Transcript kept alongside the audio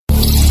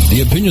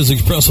The opinions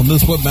expressed on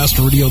this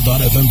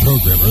WebmasterRadio.fm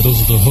program are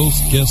those of the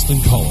host, guests,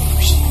 and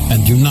callers,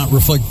 and do not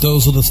reflect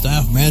those of the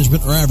staff,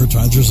 management, or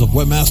advertisers of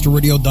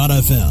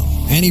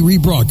WebmasterRadio.fm. Any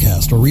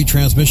rebroadcast or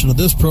retransmission of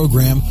this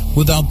program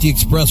without the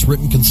express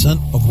written consent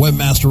of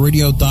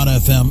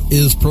WebmasterRadio.fm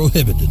is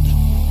prohibited.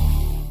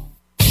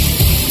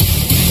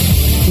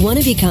 Want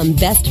to become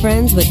best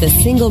friends with the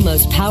single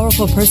most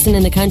powerful person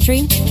in the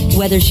country?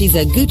 Whether she's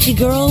a Gucci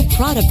girl,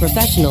 Prada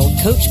professional,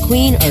 Coach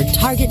queen, or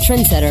Target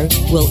trendsetter,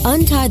 we'll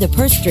untie the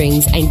purse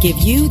strings and give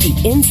you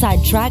the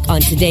inside track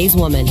on today's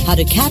woman. How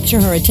to capture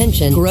her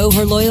attention, grow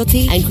her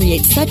loyalty, and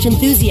create such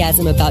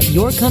enthusiasm about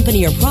your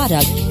company or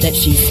product that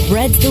she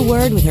spreads the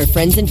word with her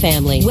friends and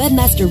family.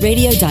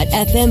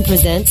 WebmasterRadio.fm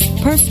presents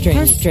Purse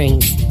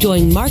Strings.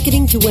 Join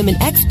Marketing to Women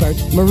expert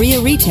Maria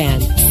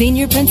Retan,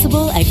 Senior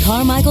Principal at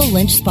Carmichael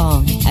Lynch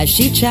Spong, as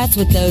she chats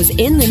with those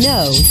in the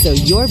know so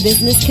your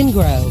business can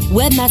grow.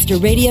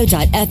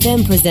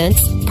 WebmasterRadio.fm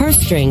presents Purse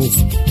Strings.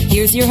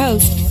 Here's your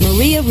host,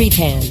 Maria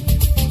Retan.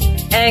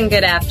 And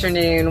good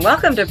afternoon.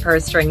 Welcome to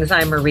Purse Strings.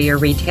 I'm Maria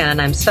Retan.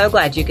 I'm so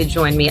glad you could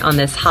join me on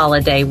this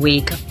holiday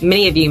week.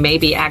 Many of you may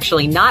be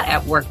actually not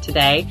at work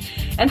today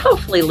and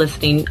hopefully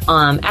listening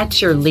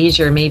at your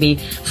leisure, maybe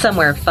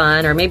somewhere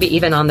fun or maybe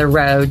even on the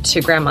road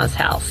to Grandma's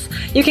house.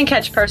 You can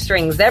catch Purse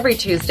Strings every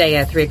Tuesday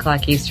at 3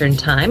 o'clock Eastern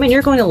Time, and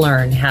you're going to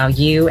learn how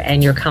you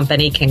and your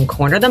company can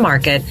corner the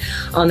market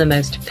on the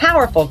most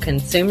powerful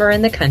consumer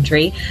in the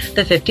country,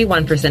 the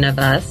 51% of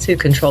us who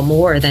control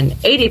more than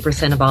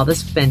 80% of all the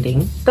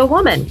spending, the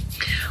woman.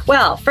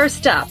 Well,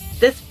 first up,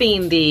 this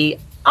being the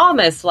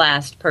almost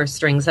last Purse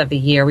Strings of the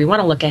year, we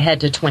want to look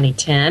ahead to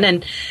 2010.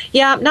 And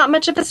yeah, not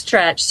much of a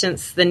stretch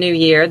since the new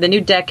year. The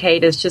new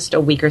decade is just a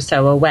week or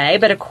so away.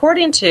 But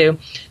according to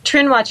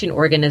trend watching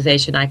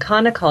organization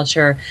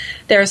Iconoculture,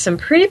 there are some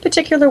pretty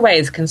particular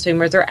ways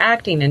consumers are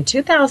acting in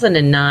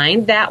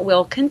 2009 that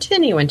will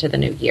continue into the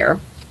new year.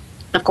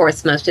 Of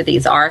course, most of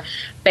these are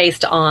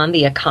based on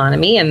the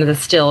economy and the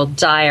still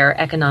dire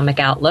economic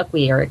outlook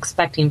we are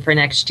expecting for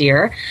next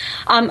year.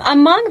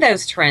 Among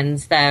those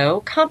trends,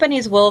 though,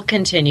 companies will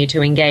continue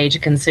to engage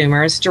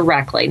consumers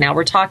directly. Now,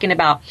 we're talking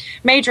about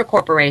major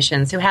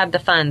corporations who have the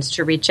funds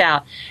to reach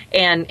out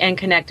and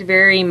connect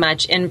very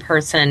much in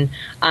person,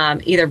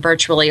 either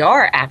virtually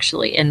or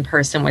actually in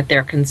person with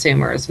their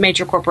consumers.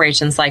 Major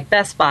corporations like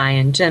Best Buy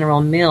and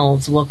General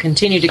Mills will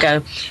continue to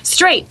go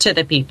straight to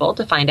the people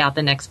to find out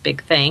the next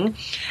big thing.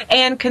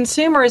 And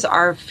consumers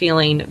are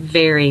feeling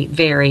very,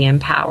 very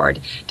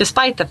empowered.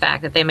 Despite the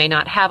fact that they may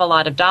not have a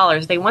lot of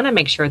dollars, they want to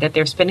make sure that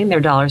they're spending their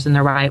dollars in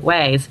the right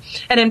ways.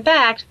 And in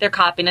fact, they're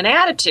copying an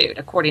attitude,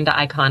 according to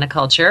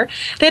Iconoculture.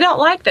 They don't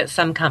like that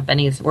some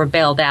companies were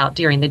bailed out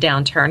during the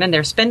downturn, and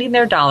they're spending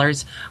their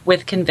dollars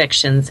with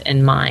convictions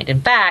in mind.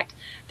 In fact,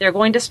 they're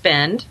going to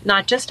spend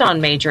not just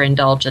on major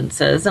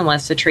indulgences,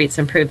 unless the treats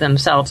improve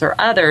themselves or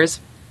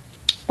others,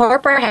 or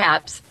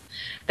perhaps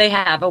they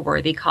have a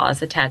worthy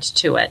cause attached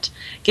to it.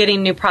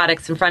 Getting new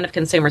products in front of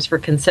consumers for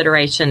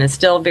consideration is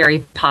still very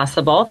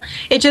possible.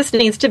 It just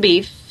needs to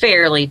be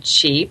fairly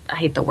cheap. I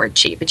hate the word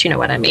cheap, but you know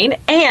what I mean.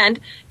 And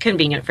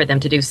convenient for them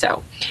to do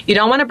so. You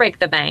don't want to break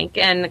the bank,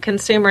 and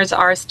consumers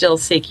are still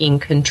seeking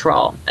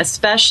control,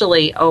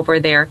 especially over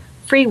their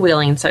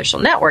freewheeling social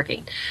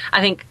networking.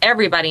 I think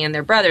everybody and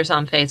their brother's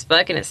on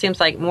Facebook, and it seems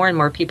like more and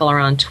more people are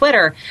on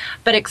Twitter.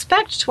 But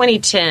expect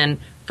 2010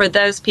 for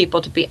those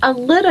people to be a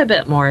little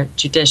bit more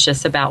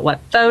judicious about what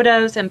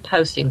photos and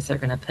postings they're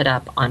going to put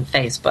up on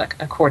Facebook,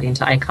 according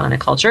to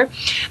Iconoculture.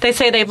 They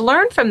say they've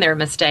learned from their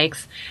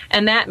mistakes,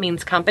 and that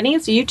means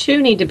companies, you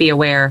too need to be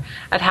aware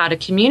of how to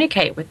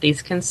communicate with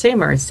these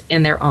consumers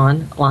in their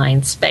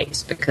online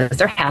space, because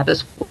their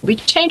habits will be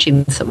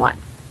changing somewhat.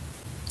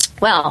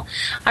 Well,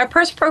 our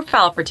first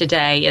profile for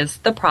today is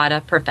the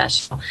Prada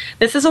professional.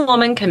 This is a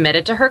woman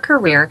committed to her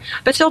career,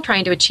 but still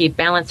trying to achieve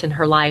balance in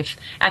her life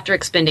after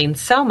expending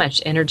so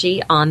much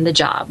energy on the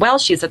job. Well,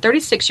 she's a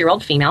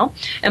 36-year-old female,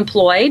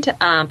 employed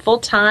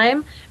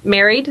full-time,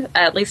 married.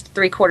 At least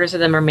 3/4 of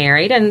them are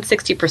married, and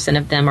 60%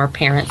 of them are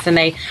parents. And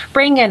they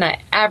bring in an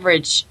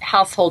average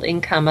household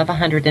income of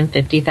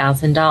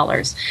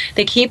 $150,000.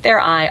 They keep their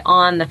eye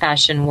on the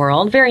fashion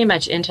world, very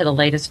much into the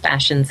latest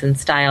fashions and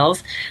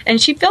styles. And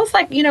she feels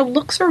like,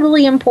 looks are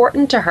really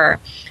important to her.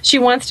 She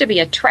wants to be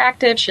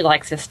attractive. She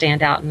likes to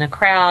stand out in a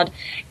crowd.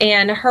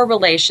 And her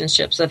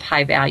relationships of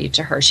high value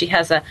to her. She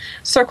has a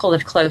circle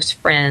of close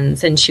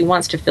friends, and she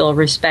wants to feel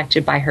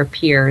respected by her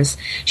peers.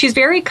 She's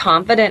very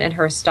confident in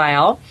her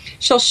style.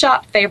 She'll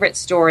shop favorite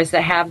stores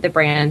that have the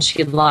brand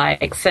she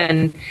likes.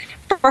 And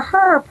for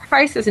her,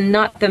 price is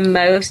not the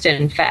most,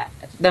 in fact,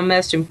 the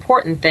most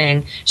important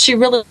thing. She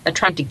really is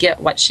trying to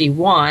get what she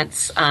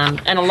wants, and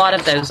a lot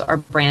of those are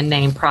brand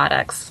name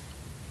products.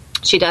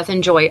 She does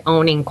enjoy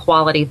owning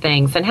quality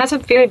things and has a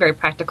very, very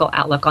practical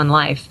outlook on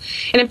life.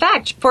 And in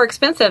fact, for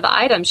expensive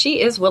items, she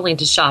is willing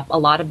to shop a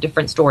lot of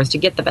different stores to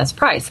get the best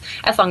price,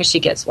 as long as she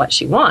gets what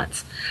she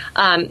wants.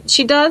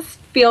 She does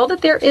feel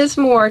that there is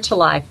more to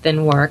life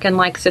than work and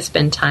likes to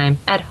spend time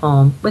at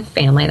home with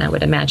family. And I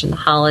would imagine the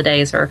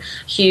holidays are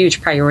a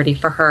huge priority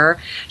for her.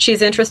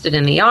 She's interested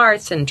in the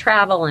arts and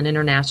travel and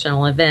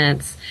international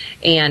events,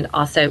 and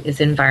also is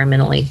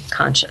environmentally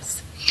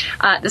conscious.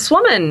 This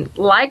woman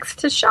likes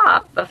to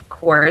shop, of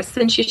course,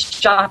 and she's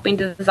shopping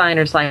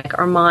designers like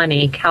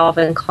Armani,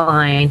 Calvin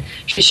Klein.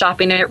 She's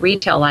shopping at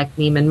retail like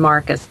Neiman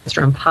Marcus,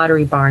 from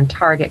Pottery Barn,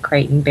 Target,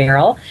 Crate and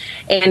Barrel.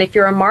 And if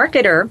you're a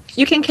marketer,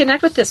 you can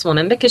connect with this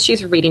woman because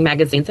she's reading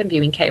magazines and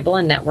viewing cable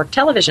and network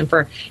television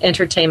for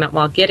entertainment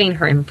while getting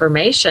her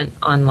information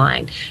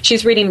online.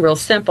 She's reading Real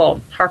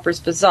Simple, Harper's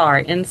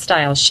Bazaar,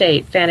 InStyle,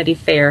 Shape, Vanity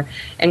Fair,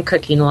 and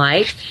Cooking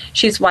Life.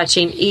 She's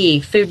watching E!,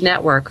 Food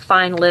Network,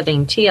 Fine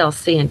Living,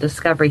 TLC, and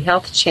Discovery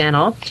Health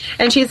Channel.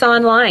 And she's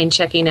online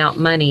checking out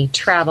money,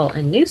 travel,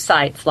 and news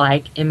sites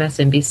like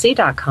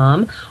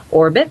MSNBC.com,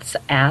 Orbitz,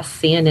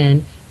 Ask,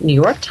 CNN, New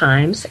York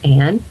Times,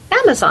 and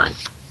Amazon.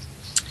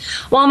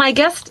 Well, my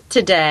guest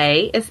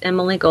today is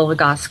Emily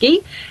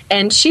Goligoski,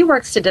 and she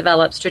works to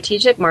develop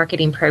strategic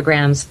marketing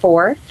programs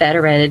for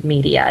Federated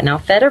Media. Now,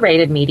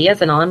 Federated Media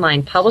is an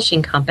online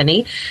publishing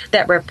company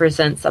that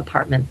represents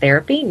Apartment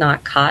Therapy,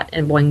 Not Caught,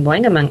 and Boing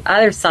Boing, among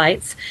other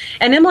sites.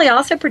 And Emily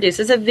also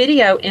produces a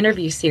video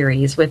interview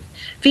series with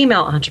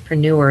female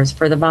entrepreneurs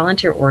for the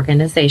volunteer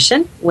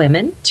organization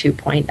Women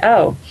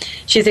 2.0.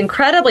 She's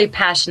incredibly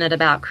passionate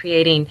about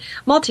creating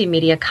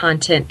multimedia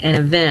content and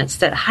events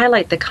that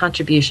highlight the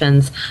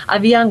contributions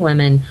of young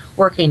women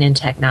working in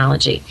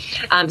technology.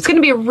 It's going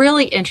to be a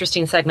really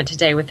interesting segment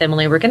today with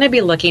Emily. We're going to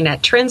be looking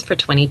at trends for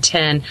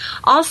 2010,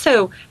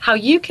 also how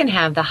you can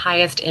have the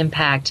highest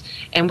impact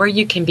and where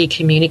you can be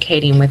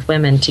communicating with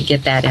women to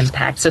get that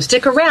impact. So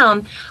stick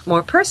around,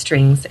 more Purse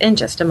Strings in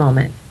just a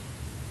moment.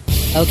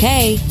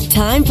 Okay,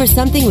 time for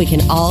something we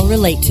can all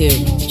relate to.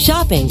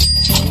 Shopping.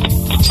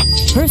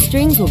 Purse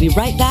Strings will be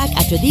right back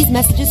after these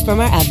messages from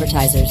our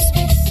advertisers.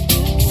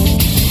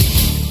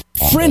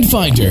 Friend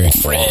Finder.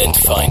 Friend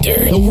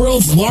Finder. The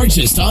world's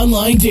largest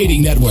online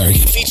dating network,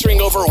 featuring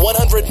over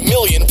 100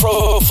 million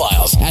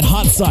profiles at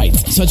hot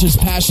sites such as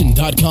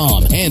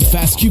Passion.com and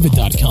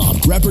FastCupid.com,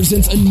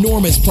 represents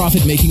enormous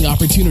profit-making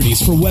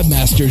opportunities for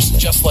webmasters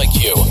just like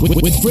you.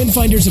 With Friend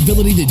Finder's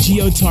ability to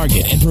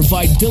geo-target and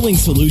provide billing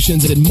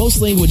solutions in most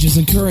languages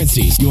and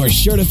currencies, you are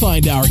sure to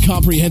find our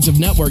comprehensive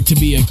network to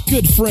be a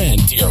good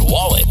friend to your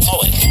wallet.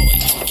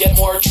 Get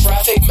more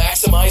traffic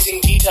maximizing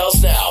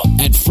details now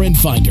at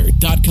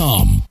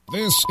FriendFinder.com.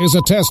 This is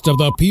a test of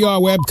the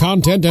PR Web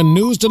content and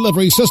news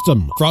delivery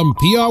system from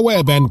PR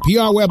Web and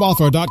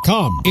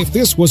PRWebOffer.com. If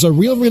this was a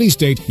real release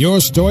date, your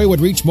story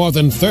would reach more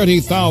than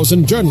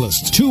 30,000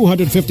 journalists,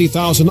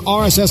 250,000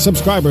 RSS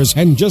subscribers,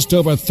 and just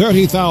over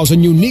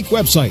 30,000 unique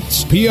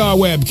websites. PR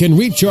Web can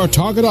reach your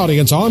target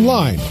audience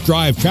online,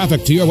 drive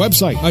traffic to your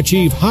website,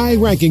 achieve high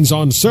rankings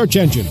on search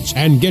engines,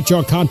 and get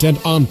your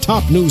content on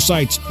top news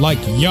sites like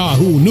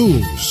Yahoo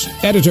News.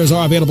 Editors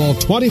are available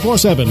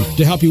 24/7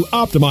 to help you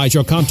optimize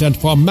your content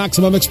for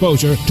maximum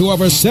exposure to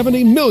over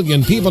 70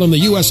 million people in the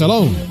U.S.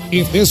 alone.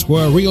 If this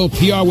were a real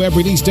PR Web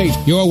release date,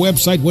 your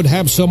website would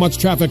have so much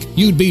traffic,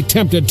 you'd be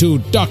tempted to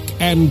duck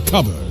and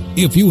cover.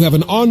 If you have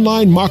an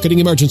online marketing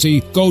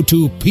emergency, go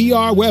to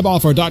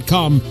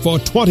PRWebOffer.com for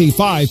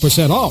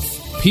 25% off.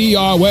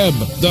 PR Web,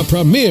 the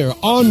premier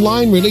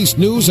online release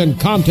news and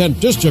content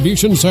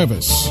distribution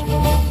service.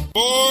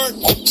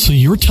 So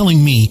you're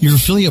telling me your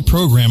affiliate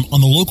program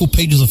on the Local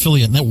Pages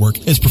Affiliate Network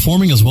is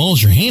performing as well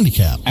as your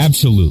handicap?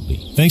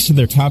 Absolutely. Thanks to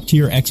their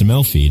top-tier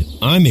XML feed,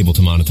 I'm able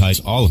to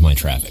monetize all of my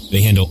traffic.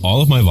 They handle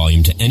all of my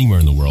volume to anywhere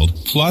in the world.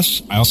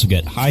 Plus, I also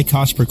get high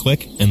cost per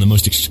click and the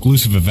most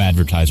exclusive of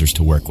advertisers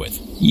to work with.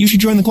 You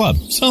should join the club.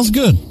 Sounds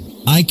good.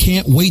 I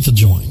can't wait to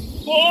join.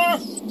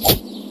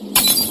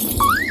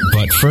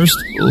 But first,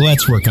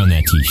 let's work on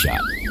that tee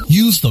shot.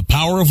 Use the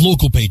power of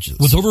Local Pages.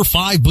 With over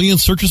 5 billion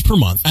searches per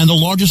month and the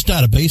largest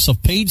database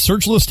of paid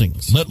search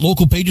listings, let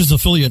Local Pages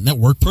Affiliate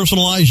Network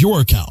personalize your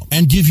account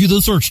and give you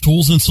the search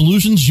tools and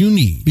solutions you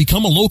need.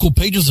 Become a Local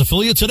Pages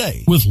affiliate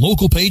today with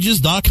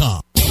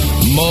localpages.com.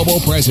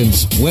 Mobile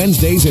Presence,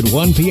 Wednesdays at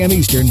 1 p.m.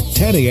 Eastern,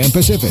 10 a.m.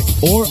 Pacific,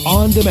 or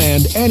on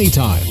demand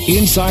anytime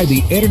inside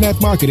the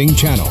Internet Marketing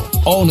Channel.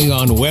 Only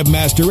on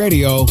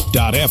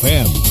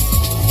WebmasterRadio.fm.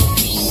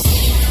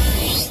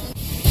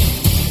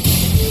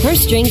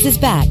 Purse Strings is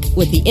back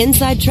with the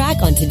inside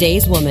track on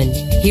today's woman.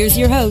 Here's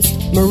your host,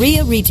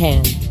 Maria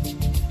Retan.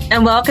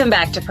 And welcome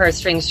back to Purse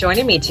Strings.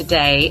 Joining me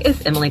today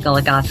is Emily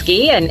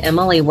Goligoski, and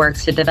Emily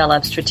works to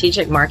develop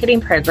strategic marketing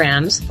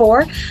programs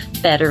for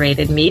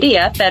Federated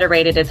Media.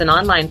 Federated is an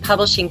online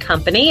publishing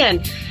company,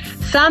 and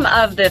some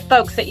of the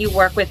folks that you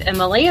work with,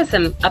 Emily, is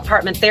in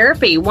Apartment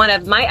Therapy, one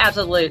of my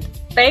absolute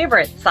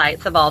favorite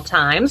sites of all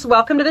times.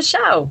 Welcome to the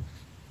show.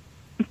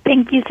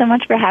 Thank you so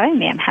much for having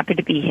me. I'm happy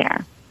to be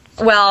here.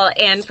 Well,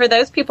 and for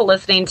those people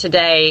listening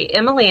today,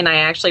 Emily and I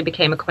actually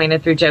became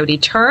acquainted through Jody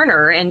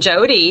Turner, and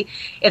Jody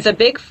is a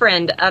big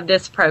friend of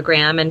this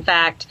program. In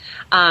fact,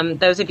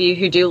 those of you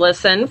who do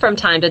listen from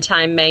time to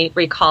time may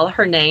recall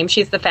her name.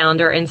 She's the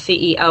founder and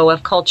CEO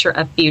of Culture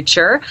of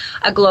Future,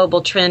 a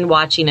global trend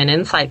watching and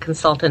insight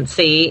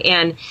consultancy.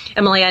 And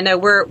Emily, I know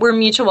we're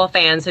mutual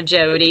fans of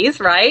Jody's,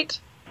 right?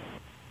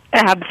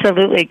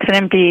 Absolutely.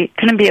 Couldn't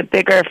be a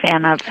bigger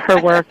fan of her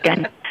work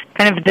and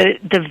kind of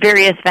the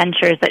various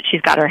ventures that she's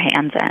got her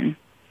hands in.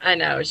 I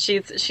know.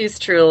 She's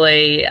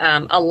truly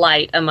a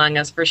light among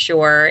us for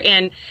sure.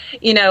 And,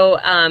 you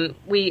know,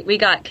 we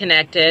got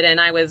connected, and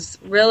I was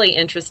really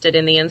interested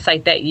in the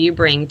insight that you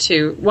bring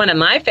to one of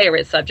my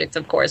favorite subjects,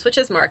 of course, which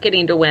is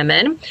marketing to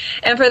women.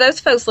 And for those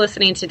folks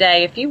listening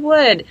today, if you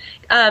would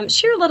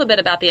share a little bit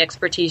about the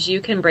expertise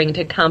you can bring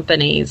to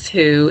companies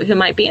who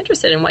might be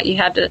interested in what you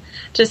have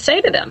to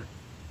say to them.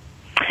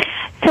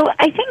 So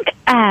I think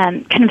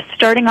kind of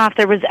starting off,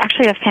 there was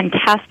actually a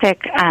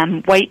fantastic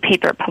white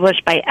paper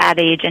published by Ad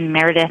Age and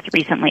Meredith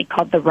recently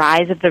called The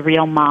Rise of the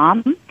Real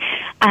Mom.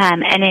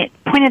 And it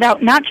pointed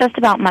out not just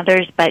about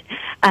mothers, but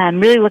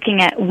really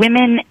looking at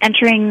women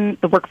entering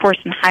the workforce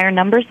in higher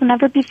numbers than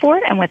ever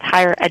before and with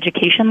higher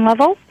education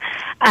levels.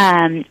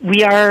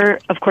 We are,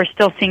 of course,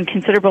 still seeing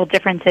considerable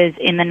differences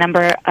in the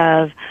number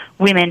of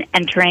women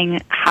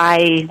entering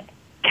high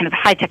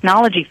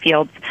technology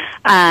fields.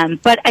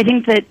 But I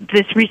think that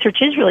this research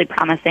is really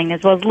promising,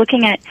 as well as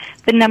looking at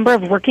the number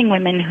of working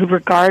women who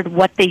regard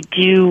what they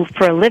do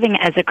for a living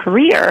as a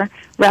career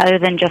rather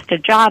than just a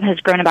job has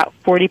grown about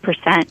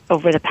 40%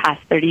 over the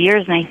past 30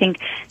 years. And I think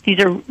these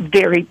are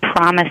very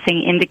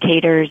promising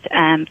indicators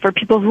for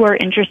people who are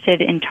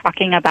interested in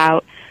talking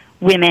about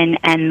women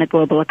and the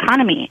global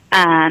economy.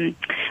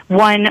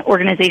 One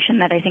organization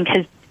that I think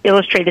has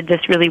illustrated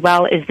this really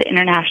well is the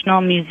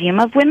International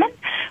Museum of Women,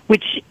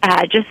 which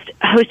just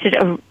hosted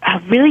a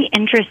really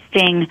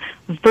interesting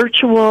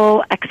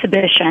virtual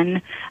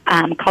exhibition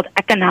called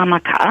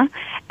Economica,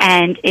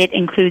 and it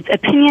includes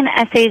opinion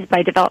essays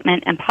by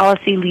development and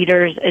policy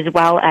leaders, as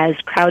well as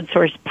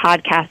crowdsourced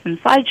podcasts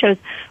and slideshows,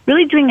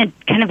 really doing a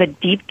kind of a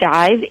deep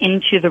dive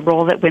into the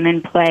role that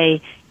women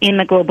play in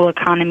the global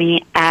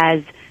economy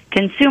as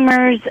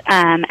consumers,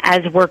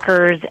 as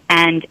workers,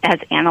 and as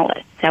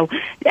analysts. So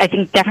I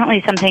think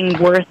definitely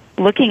something worth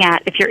looking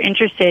at if you're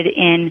interested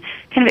in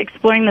kind of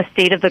exploring the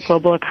state of the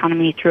global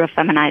economy through a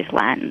feminized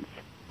lens.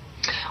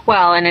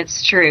 Well, and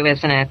it's true,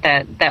 isn't it,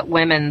 that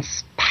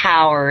women's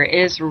power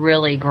is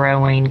really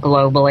growing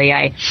globally.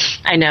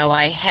 I know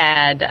I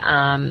had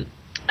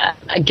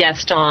a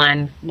guest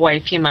on, a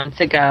few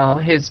months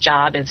ago, whose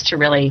job is to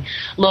really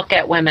look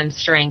at women's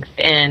strength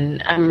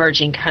in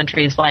emerging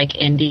countries like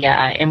India,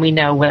 and we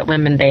know what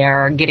women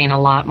there are getting a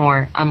lot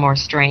more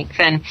strength.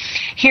 And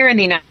here in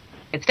the United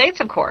States,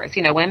 of course,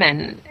 you know,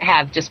 women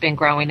have just been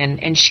growing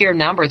in sheer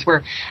numbers.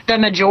 We're the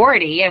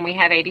majority, and we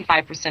have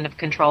 85% of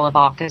control of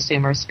all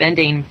consumer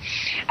spending.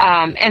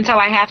 And so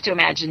I have to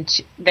imagine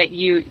that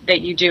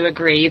you do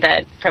agree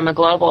that from a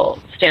global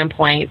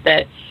standpoint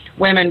that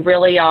women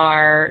really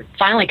are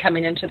finally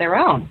coming into their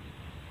own.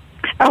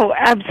 Oh,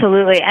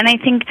 absolutely. And I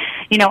think,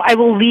 you know, I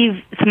will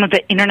leave some of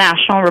the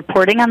international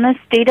reporting on this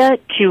data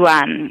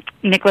to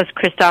Nicholas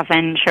Kristof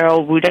and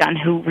Cheryl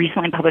Wudon, who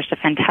recently published a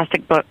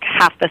fantastic book,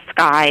 Half the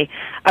Sky,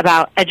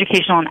 about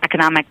educational and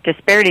economic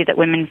disparity that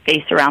women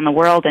face around the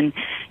world. And,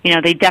 you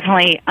know, they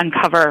definitely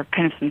uncover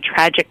kind of some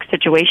tragic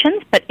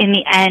situations, but in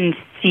the end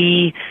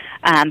see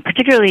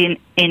particularly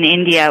in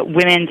India,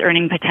 women's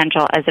earning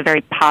potential as a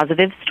very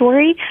positive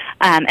story,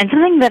 and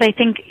something that I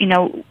think, you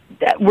know,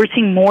 we're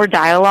seeing more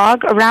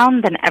dialogue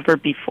around than ever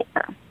before.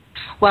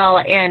 Well,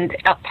 and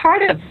a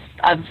part of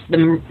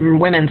the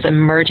women's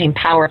emerging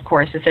power, of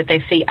course, is that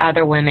they see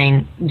other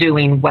women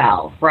doing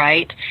well,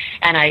 right?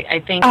 And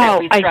I think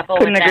that we struggle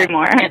with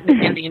that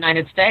in the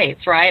United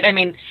States, right? I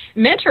mean,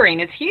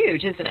 mentoring is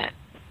huge, isn't it?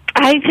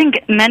 I think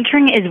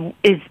mentoring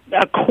is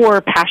a core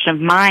passion of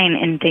mine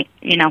in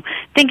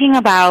thinking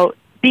about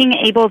being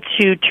able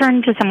to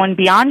turn to someone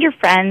beyond your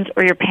friends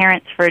or your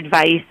parents for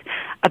advice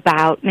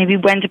about maybe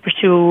when to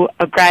pursue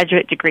a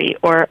graduate degree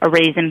or a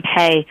raise in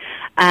pay.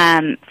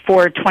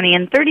 For 20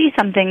 and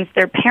 30-somethings,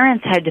 their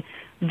parents had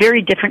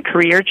very different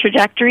career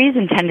trajectories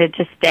and tended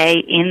to stay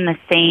in the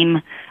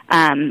same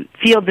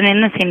fields and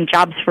in the same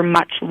jobs for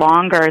much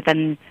longer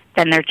than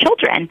their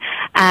children.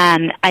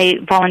 I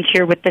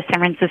volunteer with the San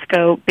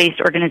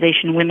Francisco-based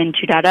organization Women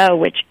 2.0,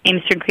 which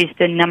aims to increase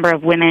the number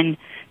of women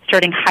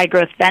starting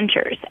high-growth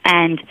ventures.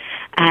 And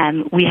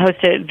we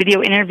host a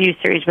video interview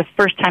series with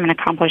first-time and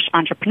accomplished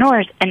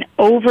entrepreneurs. And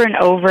over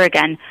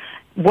again,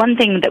 one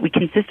thing that we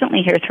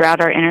consistently hear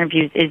throughout our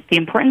interviews is the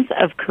importance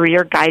of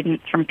career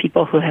guidance from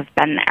people who have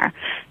been there.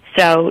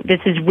 So this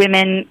is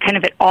women kind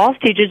of at all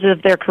stages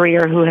of their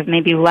career who have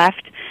maybe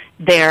left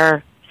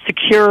their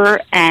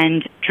secure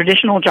and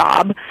traditional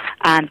job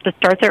to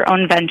start their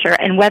own venture.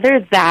 And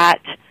whether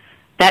that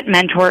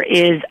mentor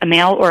is a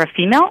male or a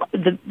female,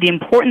 the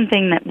important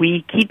thing that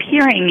we keep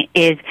hearing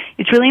is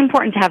it's really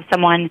important to have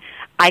someone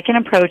I can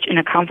approach in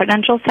a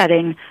confidential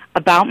setting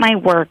about my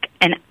work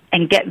and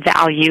get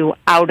value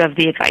out of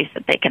the advice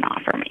that they can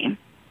offer me.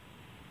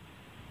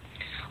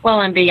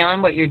 Well, and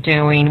beyond what you're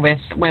doing with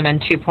Women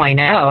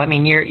 2.0, I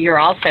mean, you're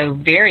also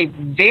very,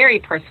 very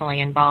personally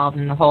involved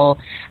in the whole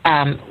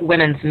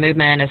women's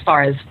movement as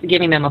far as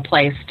giving them a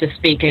place to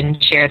speak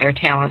and share their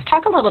talents.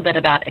 Talk a little bit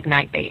about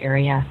Ignite Bay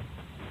Area.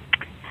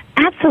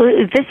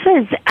 Absolutely. This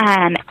was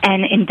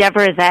an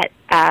endeavor that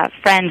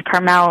friend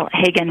Carmel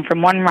Hagan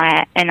from One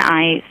Riot and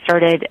I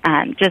started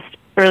just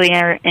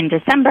earlier in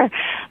December.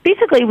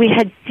 Basically, we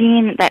had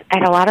seen that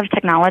at a lot of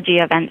technology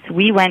events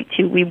we went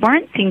to, we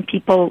weren't seeing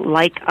people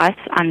like us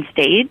on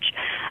stage,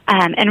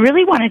 and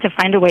really wanted to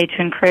find a way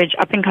to encourage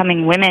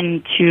up-and-coming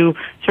women to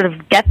sort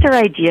of get their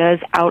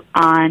ideas out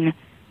on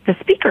the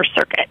speaker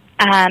circuit.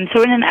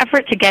 So in an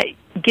effort to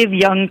give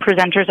young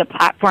presenters a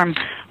platform,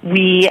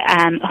 we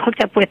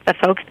hooked up with the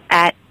folks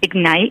at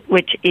Ignite,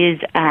 which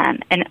is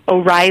an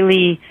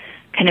O'Reilly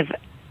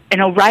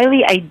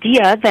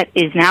idea that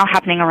is now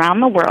happening around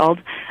the world,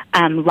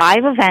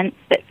 live events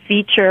that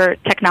feature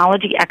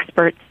technology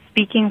experts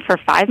speaking for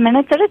 5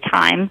 minutes at a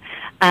time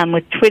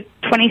with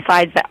 20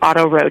 slides that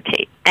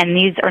auto-rotate. And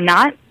these are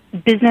not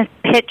business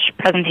pitch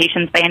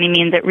presentations by any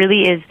means. It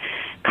really is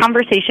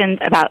conversations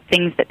about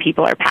things that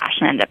people are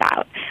passionate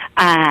about.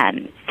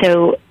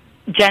 So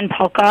Jen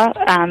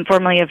Polka,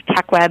 formerly of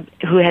TechWeb,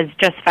 who has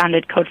just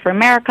founded Code for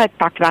America,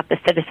 talked about the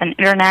citizen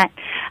internet.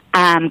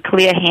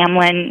 Kalia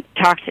Hamlin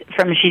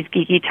from She's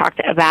Geeky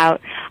talked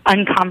about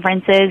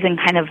unconferences and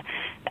kind of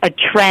a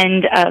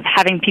trend of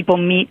having people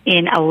meet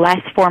in a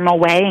less formal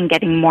way and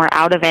getting more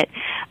out of it.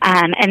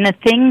 And the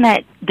thing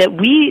that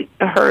we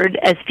heard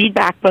as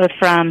feedback both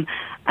from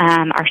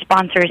our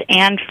sponsors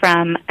and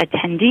from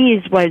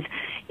attendees was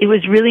it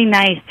was really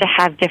nice to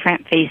have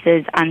different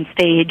faces on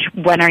stage.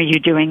 When are you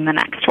doing the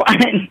next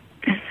one?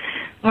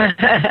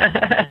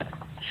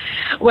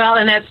 Well,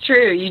 and that's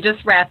true. You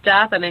just wrapped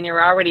up, and then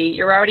you're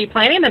already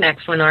planning the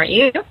next one, aren't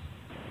you?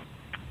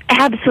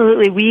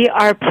 Absolutely. We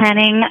are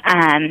planning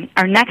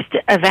our next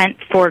event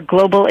for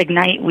Global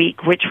Ignite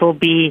Week, which will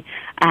be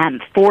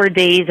 4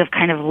 days of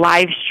kind of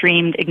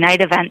live-streamed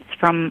Ignite events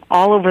from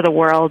all over the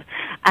world.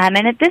 And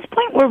at this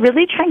point, we're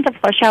really trying to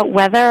flesh out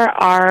whether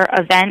our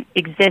event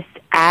exists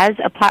as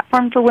a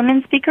platform for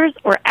women speakers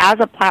or as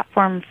a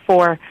platform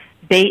for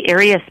Bay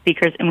Area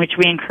speakers in which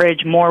we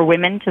encourage more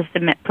women to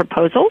submit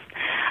proposals.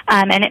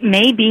 And it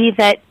may be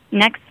that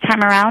next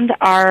time around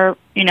our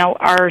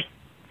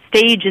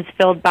stage is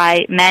filled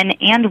by men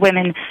and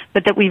women,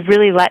 but that we've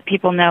really let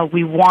people know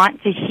we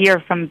want to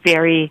hear from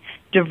very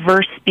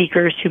diverse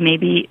speakers who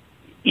maybe,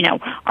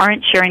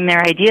 aren't sharing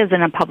their ideas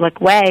in a public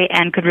way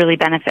and could really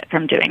benefit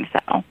from doing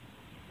so.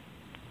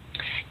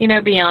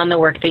 Beyond the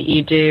work that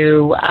you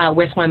do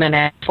with women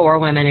and for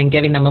women and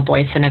giving them a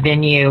voice in a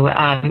venue,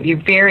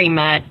 you're very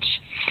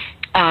much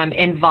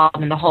involved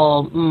in the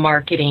whole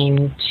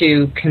marketing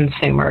to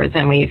consumers,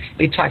 and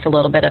we've talked a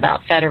little bit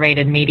about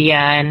Federated Media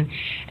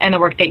and the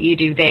work that you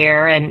do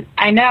there. And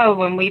I know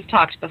when we've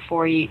talked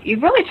before,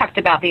 you've really talked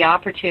about the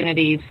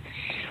opportunities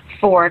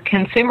for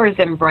consumers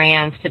and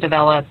brands to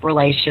develop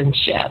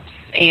relationships.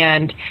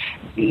 And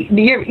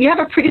you have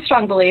a pretty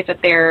strong belief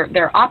that there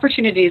are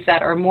opportunities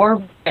that are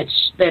more rich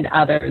than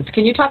others.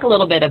 Can you talk a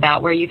little bit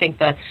about where you think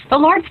the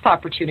largest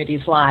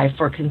opportunities lie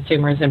for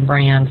consumers and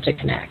brands to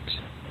connect?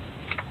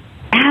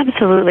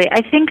 Absolutely.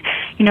 I think,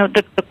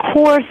 the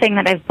core thing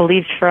that I've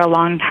believed for a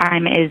long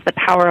time is the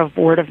power of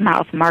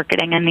word-of-mouth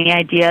marketing and the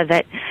idea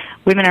that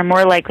women are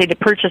more likely to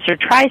purchase or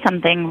try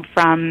something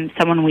from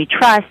someone we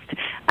trust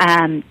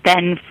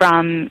than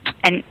from,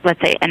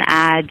 let's say, an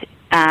ad,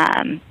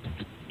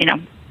 in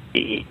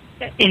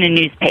a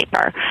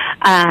newspaper.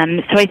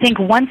 So I think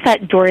once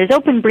that door is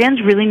open,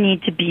 brands really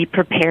need to be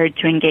prepared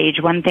to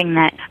engage. One thing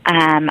that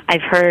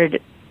I've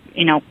heard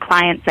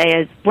clients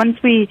say is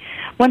once we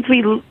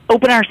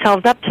open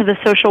ourselves up to the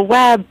social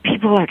web,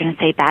 people are going to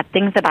say bad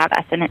things about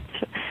us. And it's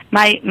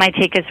my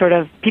take is sort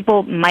of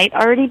people might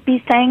already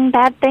be saying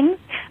bad things,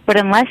 but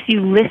unless you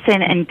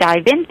listen and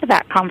dive into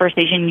that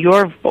conversation,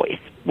 your voice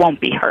won't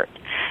be heard.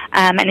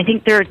 And I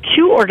think there are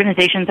two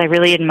organizations I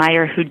really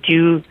admire who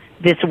do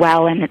this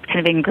well, and it's kind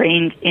of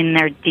ingrained in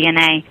their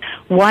DNA.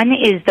 One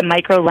is the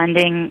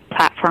micro-lending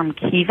platform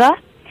Kiva.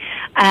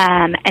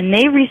 And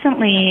they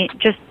recently,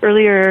 just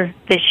earlier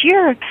this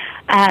year,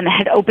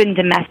 had opened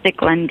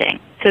domestic lending.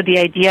 So the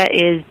idea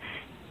is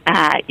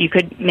you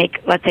could make,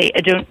 let's say,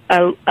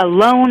 a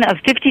loan of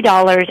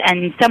 $50,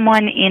 and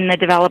someone in the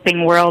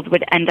developing world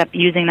would end up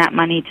using that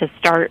money to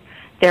start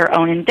their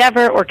own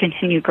endeavor or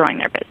continue growing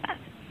their business.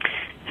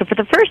 So for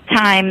the first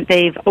time,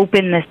 they've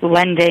opened this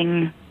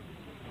lending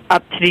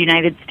up to the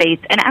United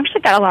States and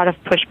actually got a lot of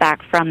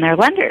pushback from their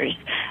lenders,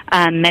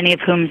 many of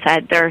whom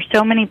said there are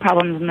so many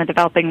problems in the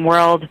developing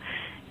world.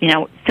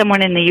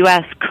 Someone in the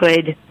U.S.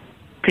 could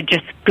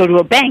just go to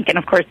a bank, and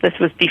of course this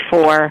was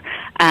before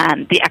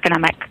the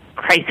economic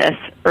crisis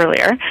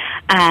earlier.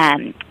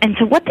 And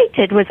so what they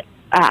did was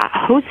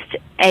host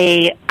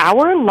a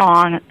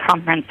hour-long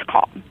conference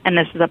call, and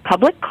this was a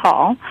public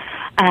call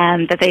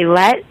that they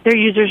let their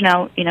users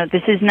know,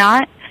 this is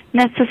not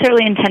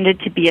necessarily intended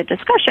to be a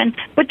discussion,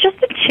 but just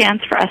a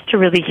chance for us to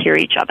really hear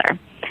each other.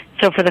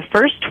 So for the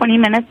first 20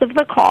 minutes of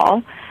the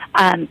call,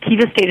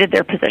 Kiva stated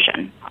their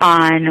position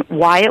on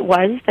why it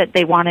was that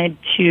they wanted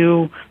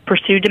to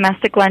pursue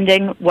domestic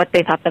lending, what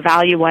they thought the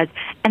value was,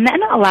 and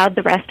then allowed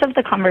the rest of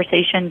the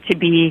conversation to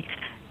be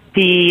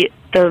the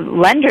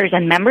lenders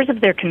and members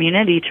of their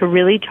community to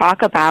really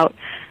talk about,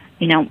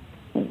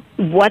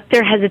 what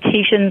their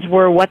hesitations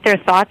were, what their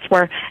thoughts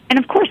were. And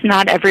of course,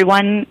 not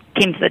everyone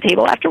came to the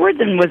table afterwards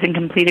and was in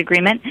complete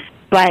agreement,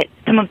 but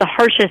some of the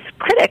harshest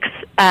critics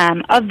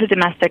of the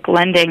domestic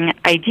lending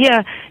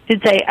idea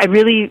did say, I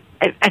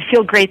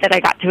feel great that I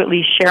got to at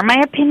least share my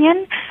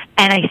opinion,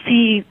 and I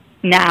see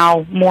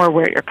now more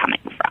where you're coming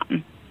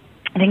from.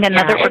 I think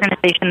another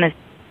organization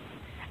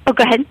Oh,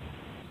 go ahead.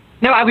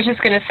 No, I was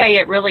just going to say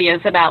it really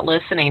is about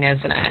listening,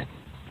 isn't it?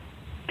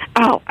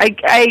 Oh,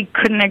 I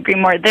couldn't agree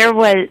more.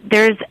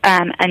 There's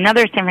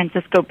another San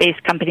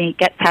Francisco-based company,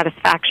 Get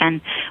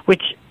Satisfaction,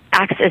 which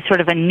acts as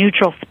sort of a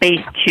neutral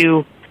space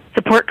to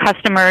support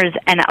customers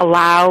and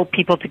allow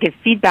people to give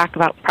feedback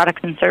about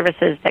products and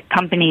services that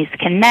companies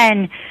can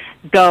then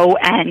go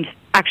and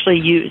actually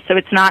use. So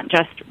it's not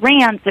just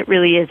rants, it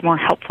really is more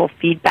helpful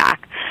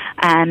feedback.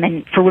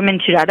 And for Women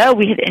 2.0,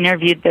 we had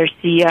interviewed their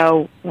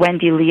CEO,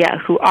 Wendy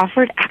Leah, who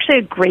offered actually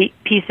a great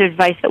piece of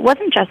advice that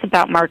wasn't just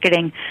about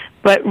marketing,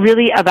 but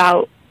really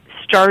about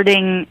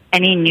starting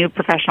any new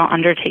professional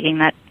undertaking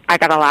that I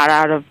got a lot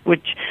out of,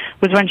 which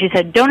was when she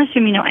said, don't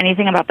assume you know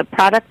anything about the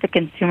product, the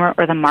consumer,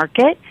 or the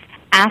market.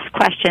 Ask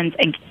questions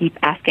and keep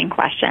asking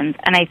questions.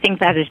 And I think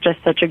that is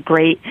just such a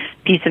great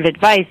piece of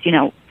advice,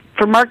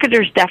 for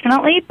marketers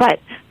definitely,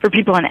 but for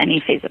people in any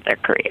phase of their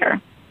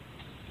career.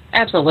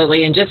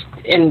 Absolutely, and just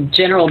in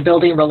general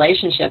building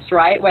relationships,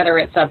 right? Whether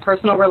it's a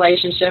personal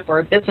relationship or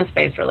a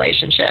business-based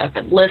relationship,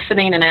 and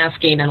listening and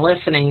asking and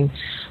listening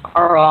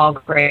are all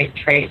great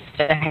traits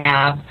to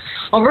have.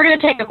 Well, we're going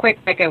to take a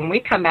quick break, and when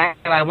we come back,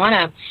 I want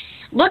to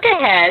look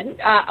ahead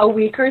a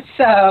week or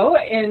so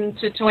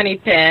into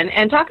 2010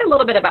 and talk a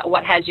little bit about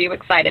what has you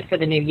excited for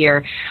the new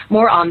year.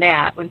 More on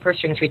that when Purse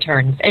Strings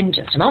returns in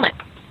just a moment.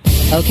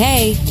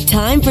 Okay,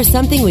 time for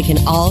something we can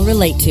all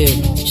relate to.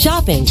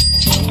 Shopping.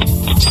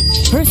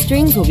 Purse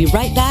Strings will be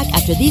right back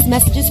after these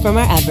messages from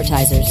our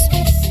advertisers.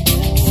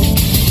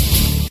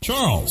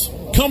 Charles,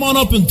 come on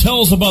up and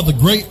tell us about the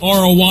great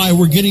ROI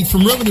we're getting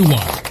from Revenue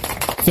Wire.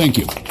 Thank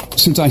you.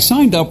 Since I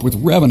signed up with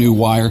Revenue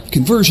Wire,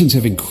 conversions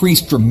have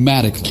increased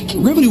dramatically.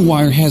 Revenue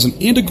Wire has an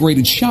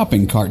integrated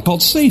shopping cart called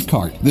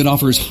SafeCart that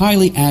offers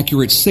highly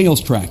accurate sales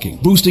tracking,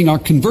 boosting our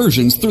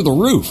conversions through the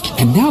roof.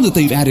 And now that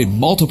they've added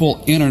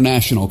multiple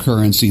international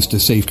currencies to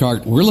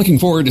SafeCart, we're looking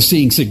forward to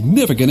seeing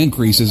significant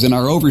increases in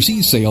our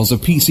overseas sales of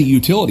PC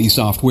utility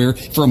software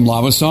from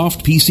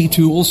Lavasoft, PC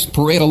Tools,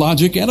 Pareto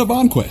Logic, and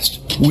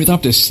Avonquest. With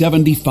up to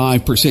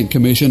 75%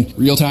 commission,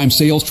 real-time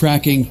sales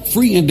tracking,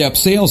 free in-depth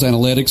sales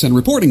analytics and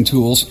reporting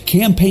tools,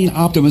 campaign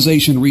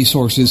optimization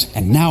resources,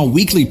 and now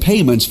weekly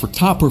payments for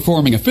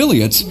top-performing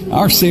affiliates,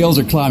 our sales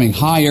are climbing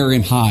higher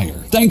and higher,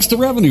 thanks to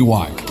Revenue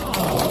Wire.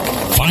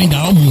 Find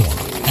out more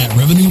at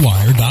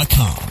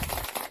RevenueWire.com.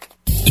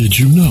 Did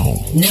you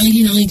know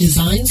 99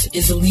 Designs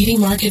is a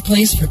leading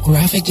marketplace for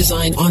graphic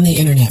design on the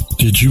internet?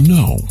 Did you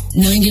know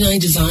 99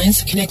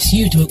 Designs connects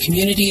you to a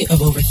community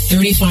of over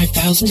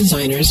 35,000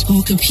 designers who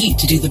will compete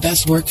to do the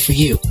best work for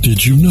you?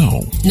 Did you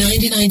know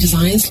 99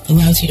 Designs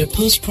allows you to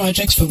post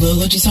projects for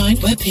logo design,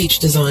 webpage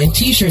design,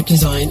 t-shirt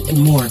design,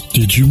 and more?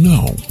 Did you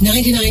know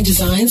 99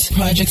 Designs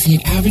projects see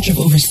an average of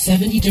over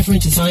 70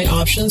 different design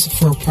options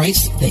for a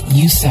price that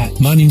you set?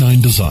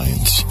 99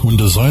 Designs. When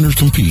designers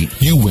compete,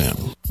 you win.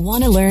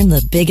 Want to learn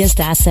the biggest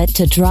asset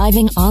to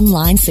driving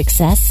online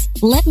success?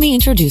 Let me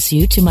introduce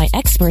you to my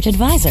expert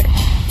advisor,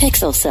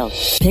 PixelSilk.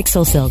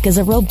 PixelSilk is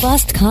a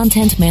robust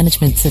content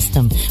management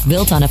system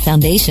built on a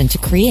foundation to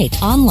create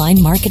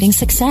online marketing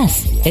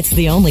success. It's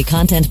the only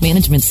content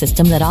management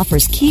system that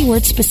offers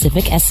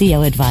keyword-specific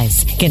SEO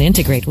advice, can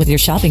integrate with your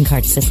shopping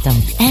cart system,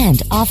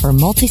 and offer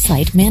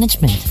multi-site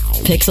management.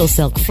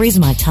 PixelSilk frees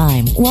my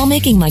time while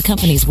making my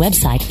company's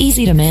website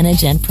easy to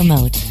manage and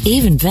promote.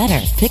 Even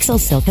better,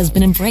 PixelSilk has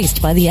been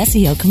embraced by the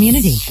SEO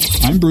community.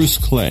 I'm Bruce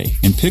Clay,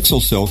 and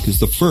PixelSilk is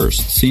the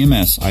first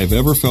CMS I've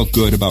ever felt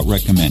good about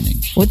recommending.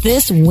 With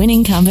this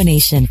winning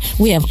combination,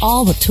 we have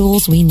all the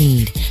tools we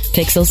need.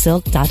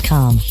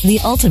 PixelSilk.com, the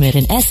ultimate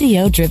in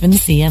SEO-driven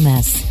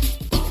CMS.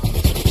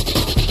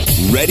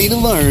 Ready to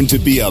learn to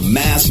be a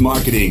mass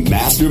marketing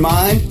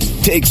mastermind?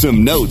 Take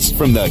some notes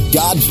from the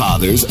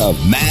godfathers of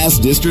mass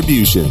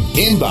distribution.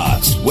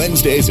 Inbox,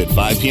 Wednesdays at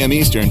 5 p.m.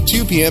 Eastern,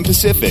 2 p.m.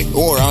 Pacific,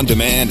 or on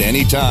demand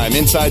anytime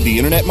inside the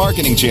Internet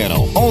Marketing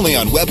Channel, only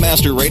on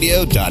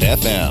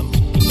webmasterradio.fm.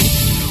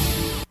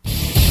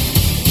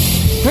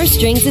 Purse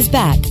Strings is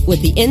back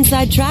with the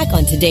inside track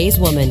on today's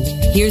woman.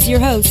 Here's your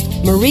host,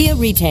 Maria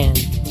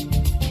Retan.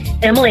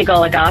 Emily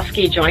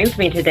Goligoski joins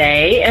me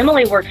today.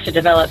 Emily works to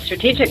develop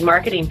strategic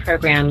marketing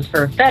programs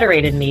for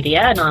Federated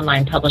Media, an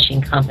online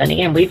publishing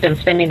company, and we've been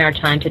spending our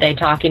time today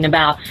talking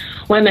about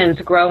women's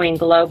growing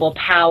global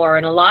power,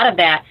 and a lot of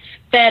that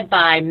fed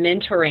by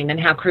mentoring and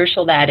how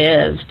crucial that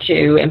is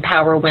to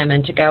empower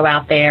women to go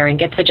out there and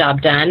get the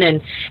job done.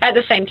 And at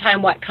the same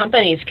time, what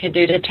companies can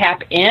do to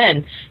tap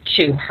in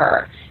to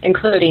her,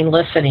 including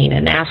listening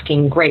and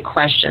asking great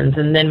questions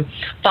and then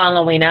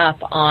following up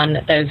on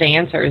those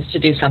answers to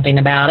do something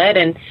about it.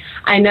 And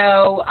I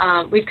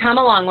know we've come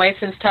a long way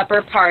since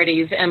Tupper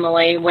Parties,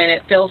 Emily, when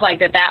it feels like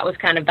that was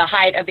kind of the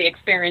height of the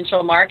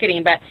experiential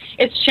marketing, but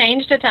it's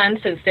changed a ton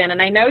since then.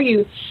 And I know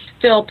you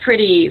feel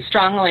pretty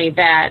strongly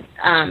that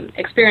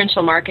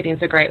experiential marketing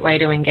is a great way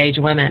to engage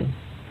women.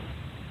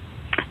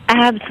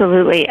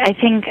 Absolutely. I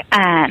think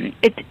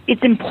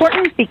it's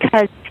important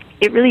because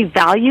it really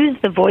values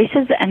the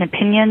voices and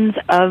opinions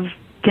of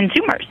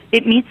consumers.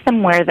 It meets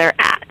them where they're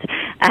at.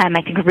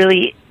 I think a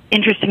really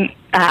interesting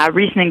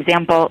recent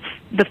example,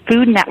 the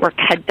Food Network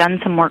had done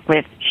some work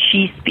with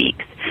She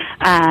Speaks,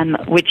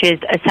 which is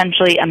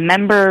essentially a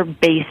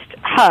member-based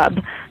hub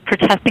for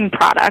testing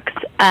products.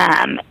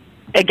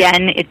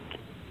 Again, it's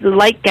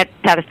like Get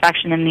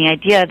Satisfaction in the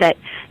idea that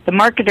the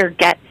marketer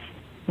gets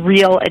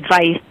real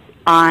advice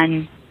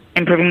on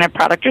improving their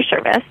product or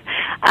service,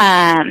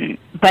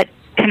 but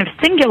kind of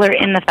singular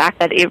in the fact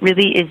that it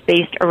really is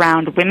based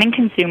around women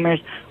consumers,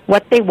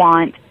 what they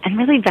want, and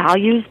really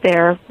values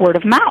their word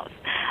of mouth.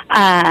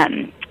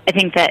 I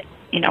think that,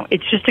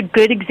 it's just a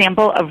good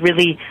example of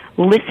really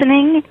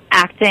listening,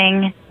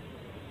 acting,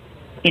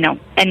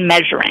 and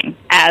measuring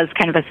as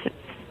kind of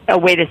a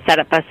way to set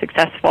up a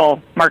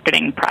successful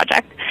marketing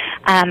project.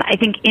 I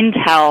think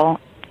Intel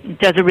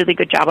does a really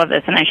good job of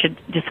this, and I should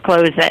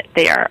disclose that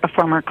they are a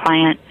former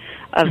client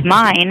of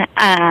mine,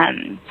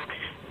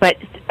 but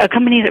a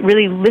company that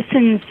really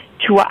listens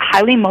to what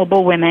highly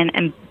mobile women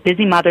and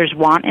busy mothers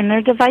want in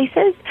their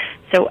devices.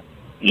 So,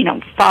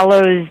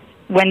 follows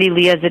Wendy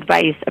Leah's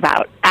advice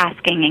about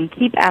asking and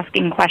keep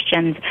asking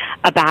questions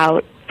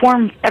about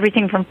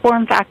everything from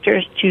form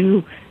factors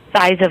to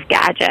size of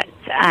gadgets,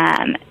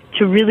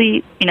 to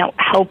really,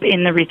 help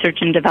in the research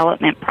and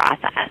development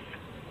process.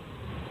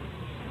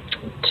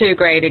 Two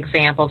great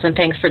examples, and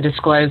thanks for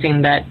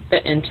disclosing that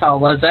Intel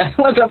was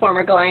a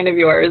former client of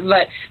yours.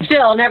 But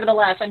still,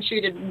 nevertheless, I'm sure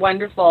you did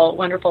wonderful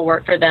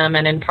work for them,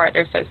 and in part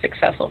they're so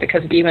successful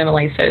because of you,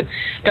 Emily, so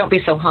don't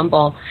be so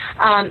humble.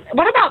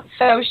 What about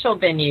social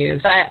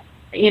venues?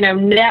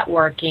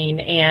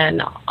 Networking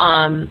and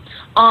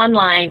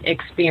online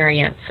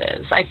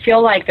experiences. I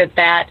feel like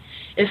that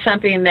is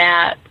something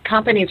that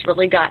companies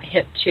really got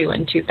hip to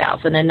in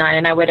 2009,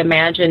 and I would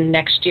imagine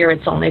next year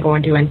it's only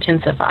going to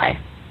intensify.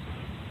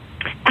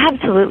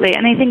 Absolutely,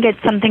 and I think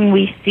it's something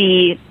we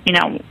see,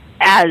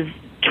 as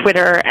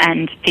Twitter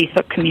and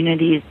Facebook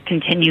communities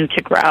continue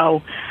to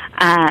grow.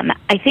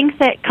 I think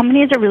that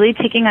companies are really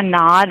taking a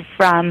nod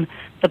from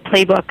the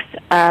playbooks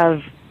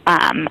of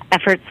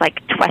efforts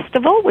like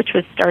Twestival, which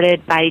was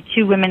started by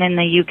two women in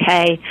the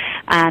UK,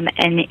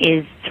 and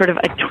is sort of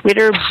a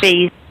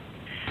Twitter-based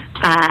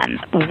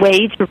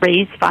way to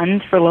raise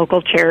funds for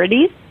local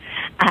charities.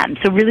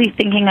 So really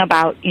thinking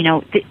about,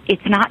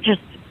 it's not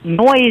just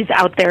noise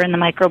out there in the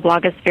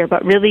microblogosphere,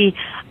 but really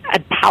a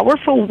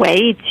powerful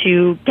way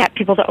to get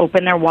people to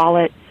open their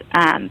wallets,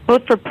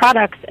 both for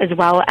products as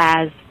well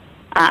as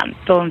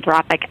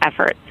philanthropic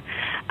efforts.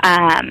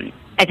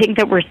 I think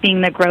that we're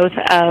seeing the growth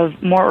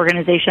of more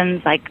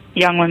organizations like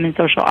Young Women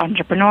Social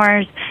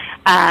Entrepreneurs,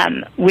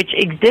 which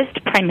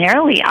exist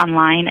primarily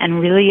online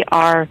and really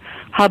are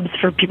hubs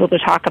for people to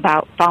talk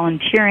about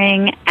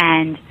volunteering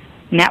and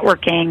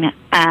networking,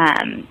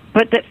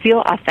 but that feel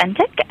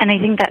authentic. And I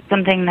think that's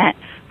something that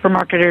for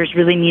marketers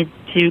really needs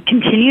to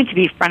continue to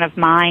be front of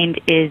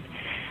mind is,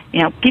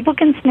 people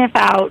can sniff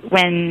out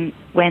when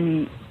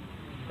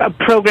a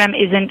program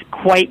isn't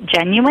quite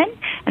genuine.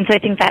 And so I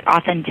think that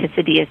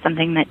authenticity is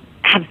something that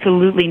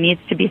absolutely needs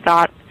to be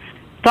thought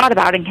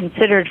about and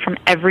considered from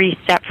every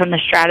step from the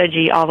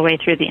strategy all the way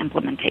through the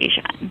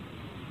implementation.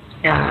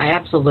 Yeah,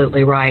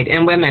 absolutely right.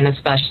 And women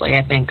especially,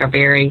 I think, are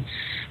very,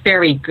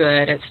 very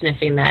good at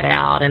sniffing that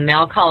out. And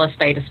they'll call a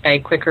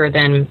spade quicker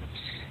than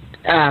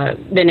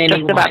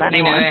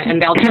anyone,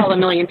 and they'll tell a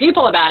million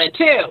people about it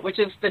too, which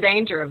is the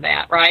danger of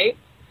that, right?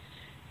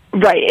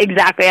 Right,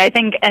 exactly. I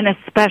think, and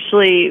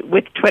especially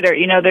with Twitter,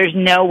 there's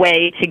no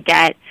way to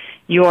get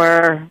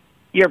your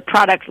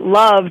product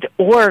loved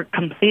or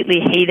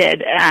completely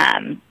hated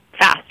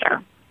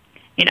faster.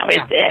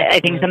 I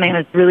think something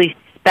that's really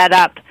sped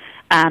up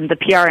the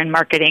PR and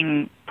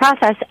marketing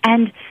process,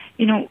 and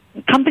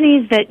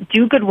companies that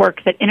do good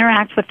work, that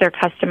interact with their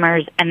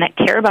customers, and that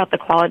care about the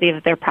quality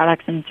of their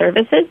products and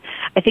services,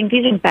 I think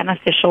these are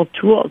beneficial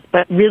tools.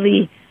 But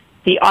really,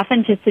 the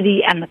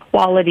authenticity and the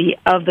quality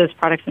of those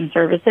products and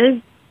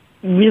services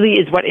really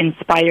is what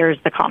inspires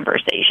the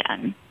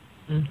conversation.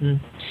 Mm-hmm.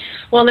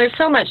 Well, there's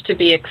so much to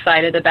be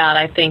excited about,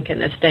 I think, in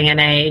this day and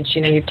age.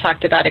 You've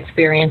talked about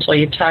experiential,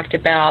 you've talked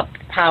about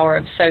the power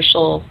of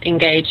social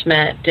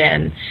engagement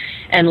and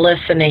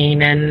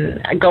listening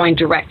and going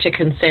direct to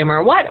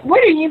consumer. What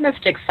are you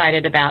most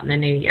excited about in the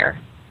new year?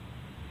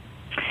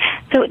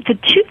 So the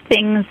two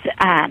things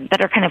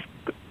that are kind of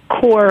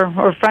core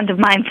or front of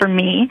mind for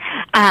me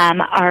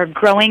are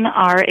growing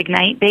our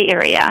Ignite Bay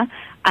Area,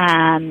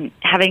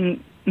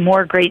 having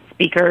more great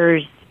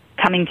speakers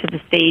coming to the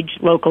stage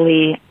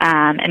locally,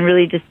 and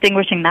really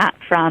distinguishing that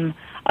from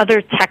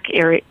other tech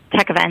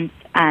events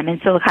in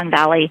Silicon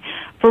Valley.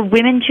 For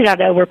Women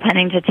 2.0, we're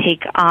planning to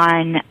take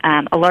on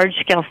a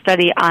large-scale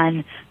study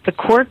on the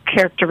core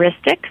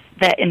characteristics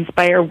that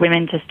inspire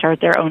women to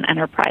start their own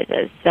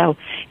enterprises. So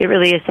it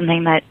really is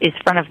something that is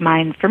front of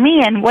mind for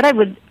me. And what I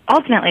would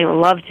ultimately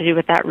love to do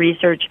with that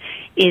research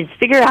is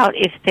figure out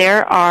if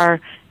there are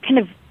kind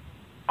of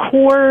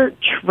core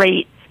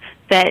traits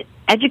that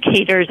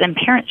educators and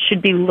parents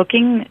should be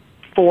looking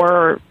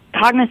for,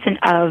 cognizant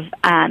of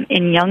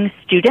in young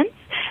students,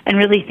 and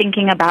really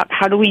thinking about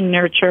how do we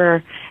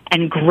nurture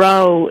and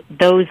grow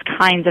those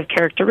kinds of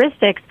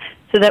characteristics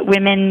so that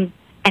women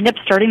end up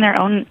starting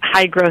their own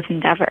high-growth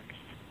endeavors.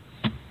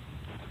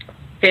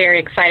 Very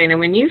exciting. And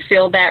when you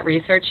field that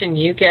research and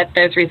you get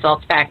those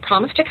results back,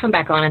 promise to come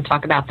back on and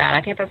talk about that.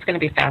 I think that's going to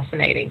be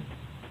fascinating.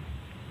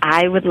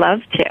 I would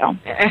love to.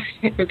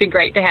 It would be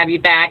great to have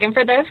you back. And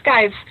for those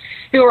guys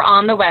who are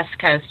on the West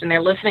Coast and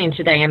they're listening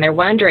today and they're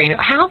wondering,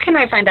 how can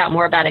I find out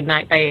more about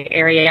Ignite Bay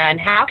Area and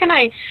how can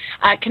I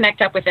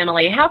connect up with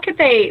Emily? How could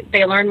they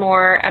learn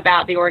more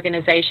about the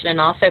organization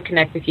and also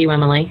connect with you,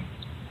 Emily?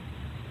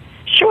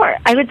 Sure.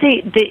 I would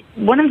say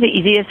one of the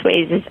easiest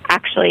ways is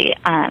actually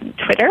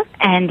Twitter,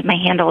 and my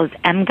handle is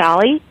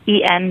mgollie,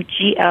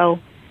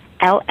 EMGOLLIE.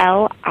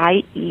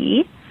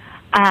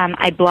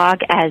 I blog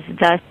as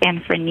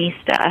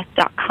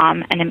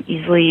thesanfranista.com, and I'm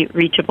easily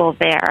reachable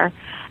there,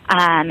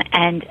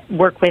 and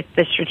work with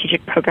the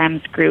Strategic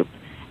Programs Group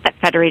at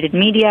Federated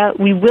Media.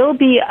 We will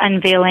be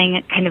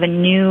unveiling kind of a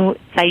new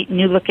site,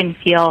 new look and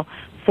feel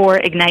for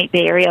Ignite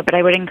Bay Area, but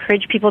I would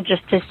encourage people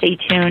just to stay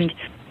tuned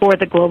for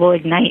the Global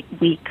Ignite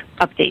Week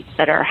updates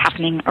that are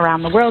happening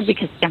around the world,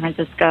 because San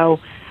Francisco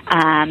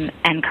and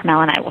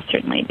Carmel and I will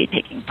certainly be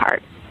taking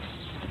part.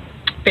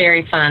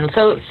 Very fun.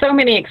 So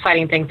many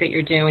exciting things that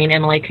you're doing,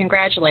 Emily.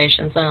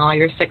 Congratulations on all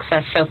your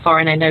success so far,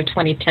 and I know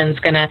 2010 is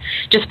going to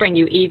just bring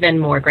you even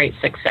more great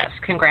success.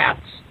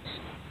 Congrats.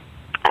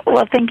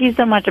 Well, thank you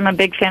so much. I'm a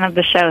big fan of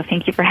the show.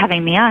 Thank you for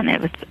having me on.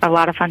 It was a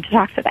lot of fun to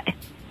talk today.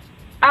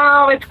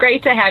 Oh, it's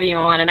great to have you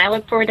on, and I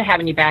look forward to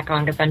having you back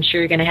on because I'm sure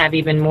you're going to have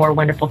even more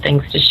wonderful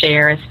things to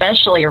share,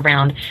 especially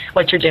around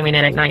what you're doing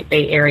at Ignite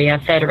Bay Area,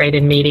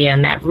 Federated Media,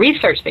 and that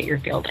research that you're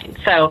building.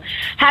 So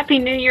Happy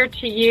New Year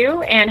to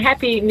you, and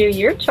Happy New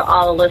Year to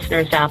all the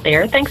listeners out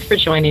there. Thanks for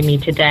joining me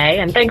today,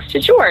 and thanks to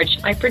George,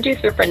 my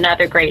producer, for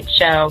another great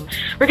show.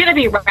 We're going to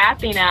be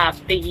wrapping up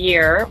the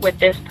year with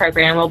this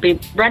program. We'll be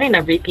running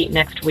a repeat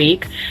next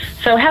week.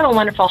 So have a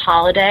wonderful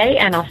holiday,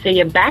 and I'll see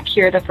you back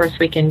here the first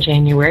week in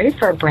January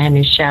for a brand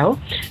new show.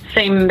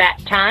 Same bat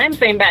time,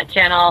 same bat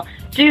channel,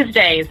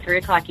 Tuesdays, 3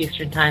 o'clock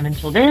Eastern Time.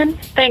 Until then,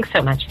 thanks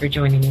so much for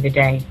joining me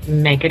today.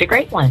 Make it a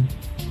great one.